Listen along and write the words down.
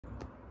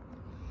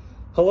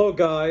Hello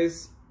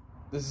guys,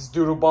 this is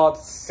Doodlebot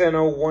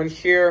Center1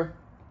 here,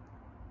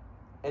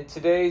 and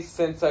today,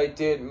 since I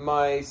did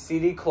my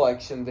CD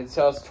collection, the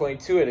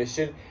 2022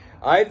 edition,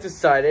 I've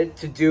decided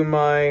to do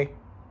my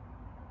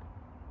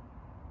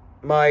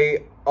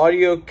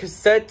audio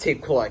cassette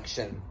tape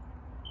collection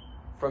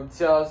from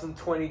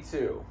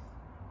 2022.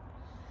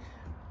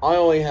 I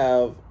only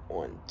have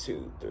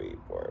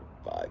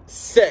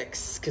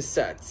 6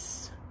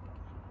 cassettes.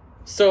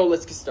 So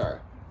let's get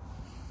started.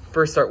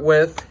 First start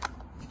with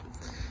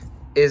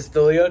is the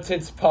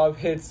Leotits Pop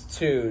Hits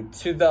 2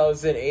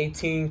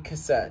 2018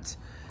 cassette.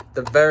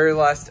 The very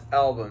last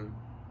album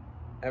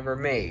ever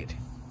made.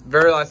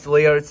 Very last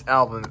Leotits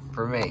album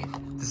ever made.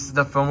 This is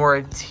the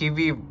Filmora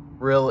TV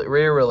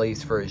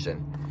re-release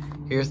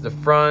version. Here's the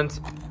front,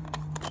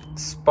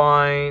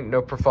 spine,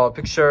 no profile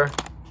picture,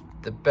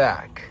 the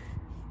back.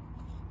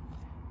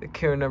 The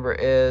KO number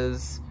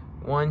is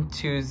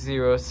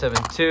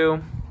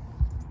 12072.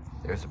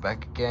 There's the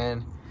back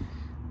again.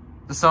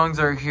 The songs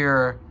are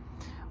here.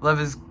 Life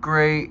is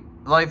great,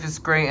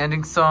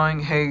 ending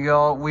song. Hey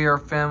y'all, we are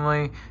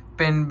family.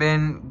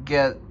 Bin,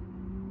 get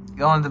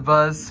on the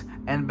bus,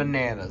 and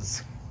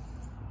bananas.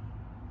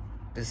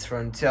 This is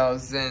from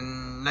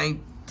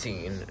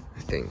 2019, I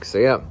think. So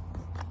yeah.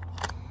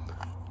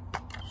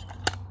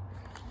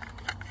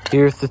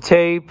 Here's the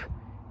tape.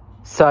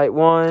 Side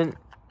 1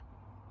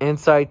 and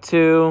side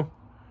 2.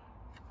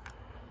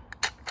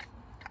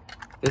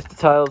 This is the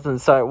titles in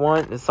side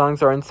 1. The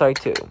songs are in side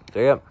 2. So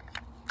yeah.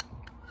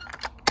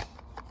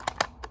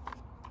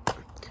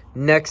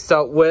 Next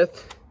up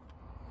with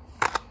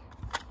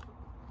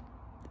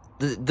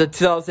the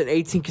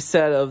 2018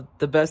 cassette of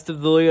the best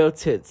of the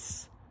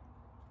Leotits,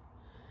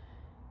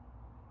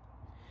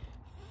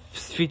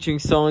 featuring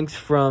songs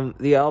from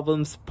the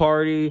albums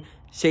Party,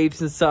 Shapes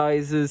and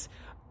Sizes,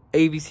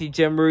 ABC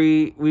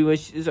Jamboree, We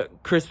Wish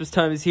Christmas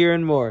Time is Here,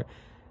 and more.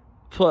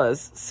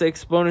 Plus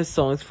 6 bonus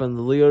songs from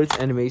the Leotits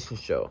animation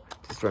show.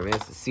 Just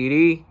romance the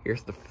CD.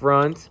 Here's the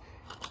front,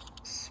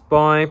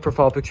 spine,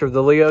 profile picture of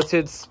the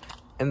Leotits,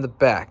 and the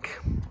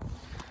back.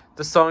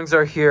 The songs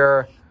are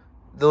here.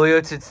 The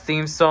Leotits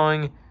theme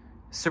song,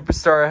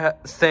 Superstar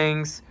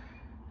Things,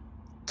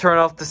 Turn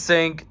Off the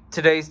Sink,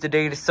 Today's the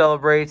Day to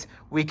Celebrate,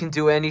 We Can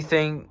Do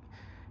Anything,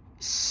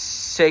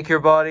 Shake Your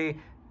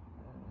Body,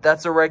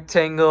 That's a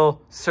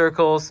Rectangle,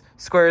 Circles,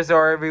 Squares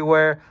Are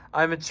Everywhere,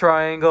 I'm a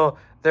Triangle,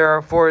 There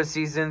Are 4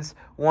 Seasons,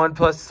 1 +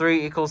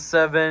 3 =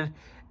 7,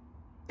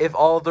 If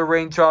All the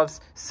Raindrops,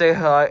 Say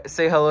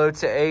Hello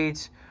to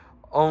H,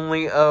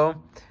 Only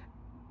O,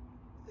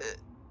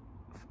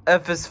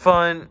 F is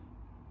Fun,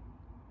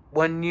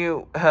 When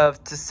You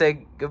Have to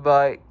Say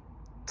Goodbye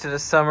to the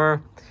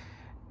Summer,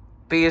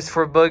 B is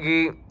for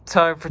Boogie,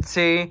 Time for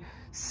T,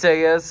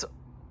 Say Yes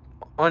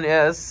on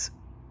S,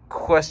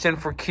 Question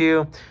for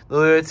Q, The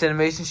Leotits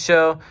Animation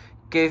Show,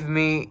 Gave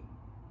Me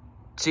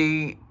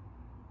G,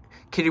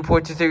 Kitty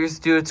Pointer Theories,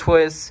 Do a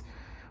Twist,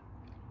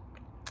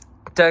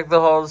 Deck the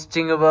Halls,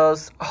 Jingle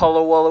Bells,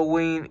 Hollow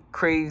Halloween,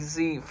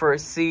 Crazy for a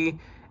C,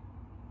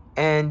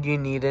 and You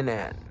Need an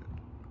N.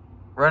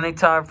 Running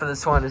time for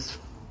this one is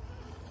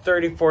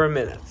 34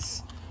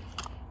 minutes.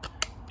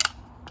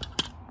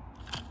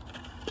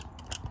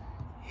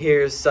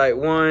 Here's side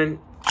 1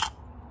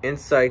 and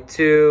side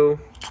 2.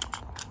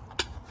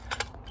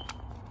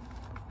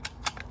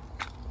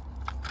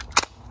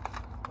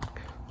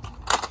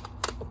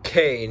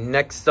 Okay,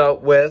 next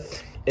up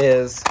with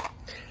is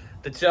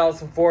the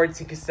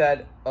 2014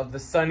 cassette of the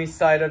Sunny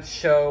Side Up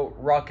Show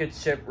Rocket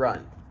Ship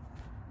Run.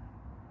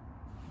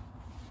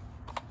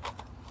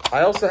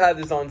 I also had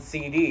this on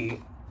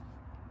CD,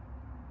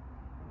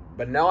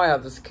 but now I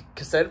have this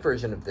cassette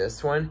version of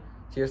this one.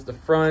 Here's the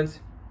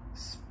front,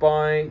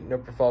 spine, no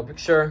profile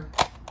picture,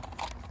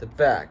 the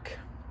back.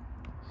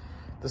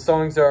 The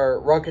songs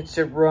are Rocket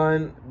Ship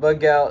Run,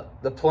 Bug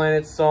Out, The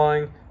Planet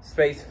Song,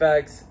 Space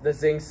Facts, The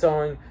Zing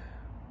Song,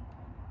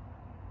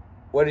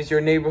 What Is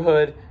Your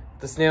Neighborhood,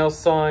 The Snail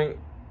Song,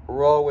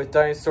 Roll with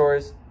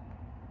Dinosaurs,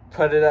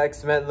 Putted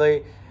X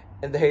Medley,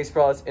 and the Hey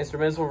Sprouts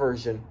instrumental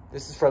version.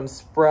 This is from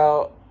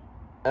Sprout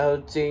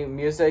LG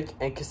Music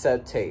and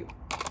Cassette Tape.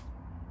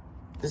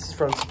 This is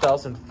from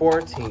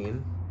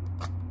 2014.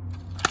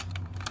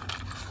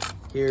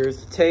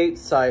 Here's the tape,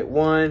 side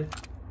 1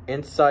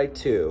 and side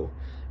 2.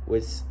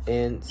 Which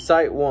in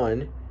side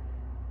 1,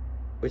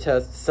 which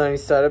has the Sunny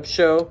Side Up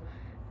Show,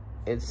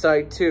 and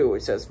side 2,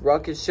 which has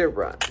Rocket Ship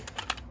Run.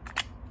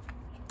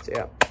 So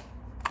yeah.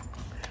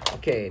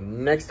 Okay,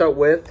 next up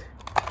with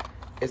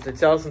is the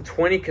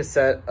 2020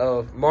 cassette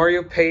of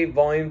Mario Paint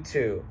Volume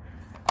 2.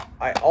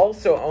 I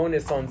also own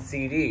this on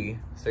CD.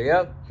 So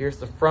yeah, here's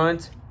the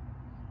front,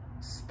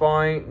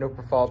 spine, no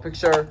profile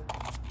picture,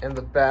 and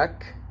the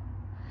back.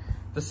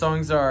 The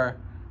songs are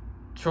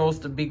Trolls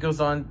The Beat Goes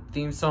On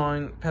theme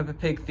song, Peppa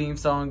Pig theme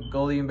song,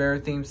 Goldie and Bear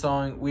theme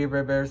song, We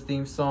Are Bears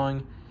theme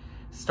song,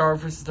 Star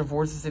vs. The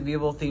Forces of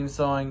Evil theme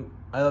song,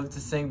 I Love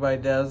to Sing by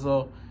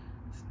Dazzle,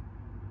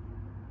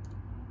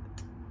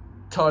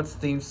 Todd's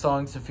theme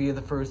song, Sophia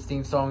the First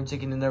theme song,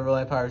 Chicken and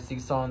Neverland Pirates theme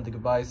song, The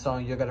Goodbye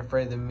song, You Got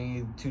Afraid of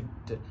Me,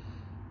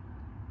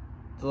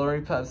 The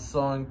Lorry Path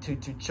song,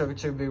 Toot Toot Chugga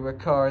Chugga Big Red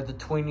Car, the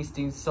Tweenies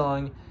theme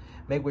song,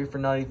 Make Way for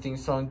Naughty theme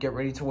song, Get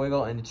Ready to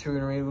Wiggle, and the True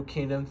and Rainbow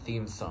Kingdom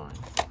theme song.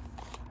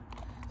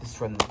 This is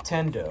from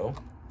Nintendo.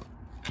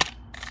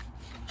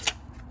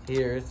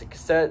 Here's the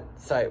cassette,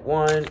 side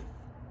 1.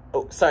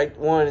 Oh, side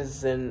 1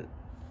 is in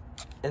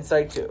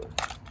side 2.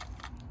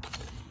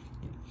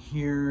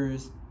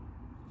 Here's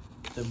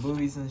the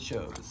movies and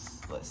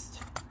shows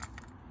list.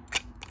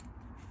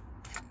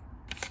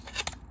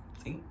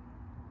 See?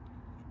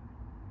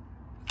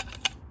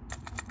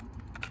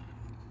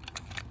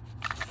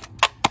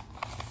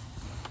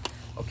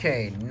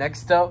 Okay,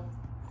 next up,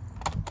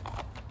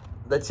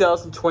 the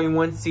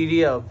 2021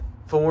 CD of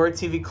Fillmore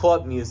TV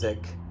Club Music,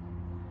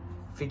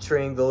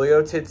 featuring the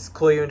Leo Tits,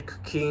 Cleo and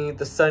Cookie,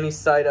 The Sunny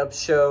Side Up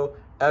Show,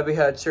 Abby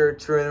Hatcher,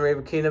 True and the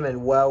Rainbow Kingdom,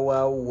 and Wow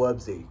Wow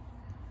Wubsy.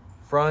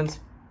 Front,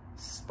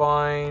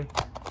 spine,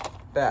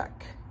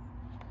 back.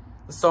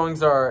 The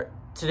songs are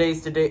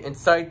Today's Today.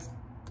 Inside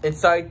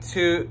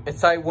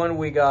 1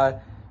 we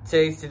got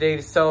Today's Today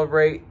to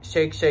Celebrate,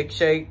 Shake Shake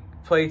Shake,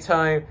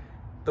 Playtime,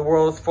 The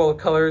World is Full of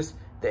Colors,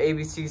 the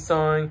ABC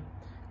song,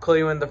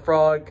 Cleo and the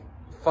Frog,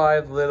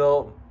 5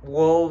 Little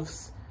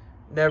Wolves,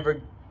 Never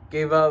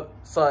Gave Up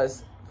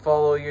 /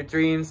 Follow Your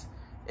Dreams.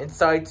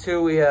 Inside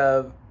 2 we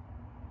have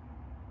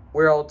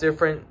We're All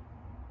Different,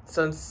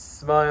 Sun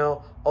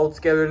Smile, All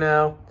Together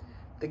Now,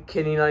 the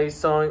Kitty Nighty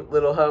song,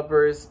 Little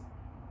Helpers,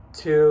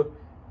 2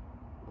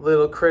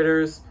 Little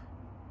Critters,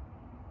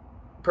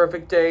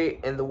 Perfect Day,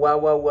 and the Wow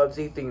Wow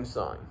Wubsy theme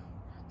song.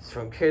 It's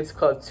from Kids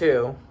Club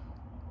 2.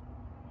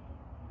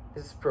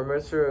 It's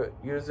permissive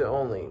user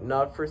only,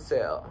 not for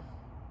sale.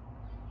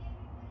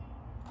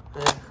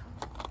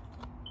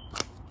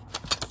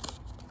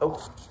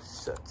 Oh,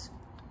 shit.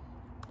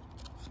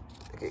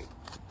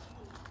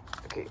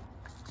 Okay.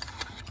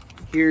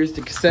 Here's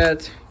the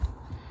cassette,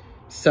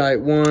 side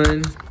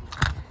 1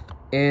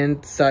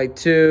 and side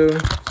 2.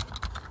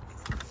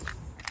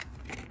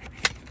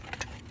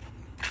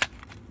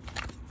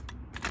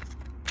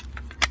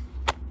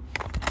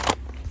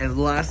 And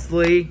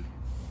lastly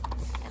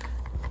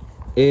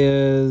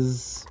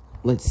is,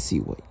 let's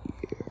see what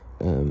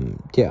year.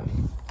 Yeah,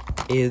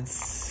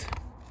 it's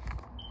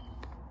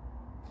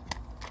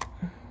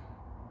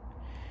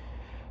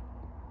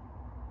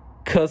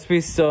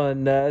Cosby Saw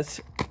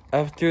Nest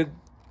After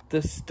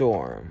the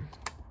Storm.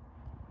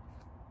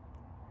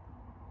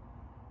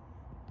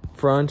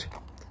 Front,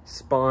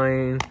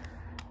 spine,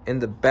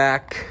 and the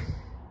back.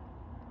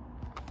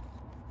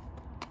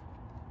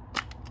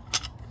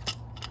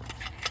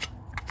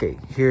 Okay,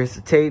 here's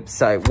the tape,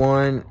 side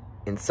 1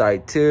 and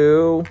side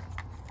 2.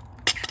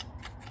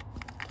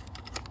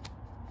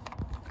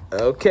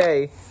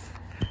 Okay,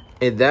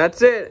 and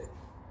that's it.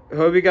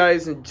 Hope you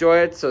guys enjoy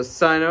it. So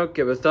sign out,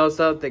 give a thumbs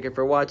up. Thank you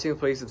for watching.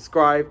 Please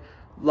subscribe,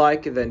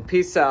 like, and then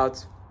peace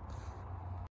out.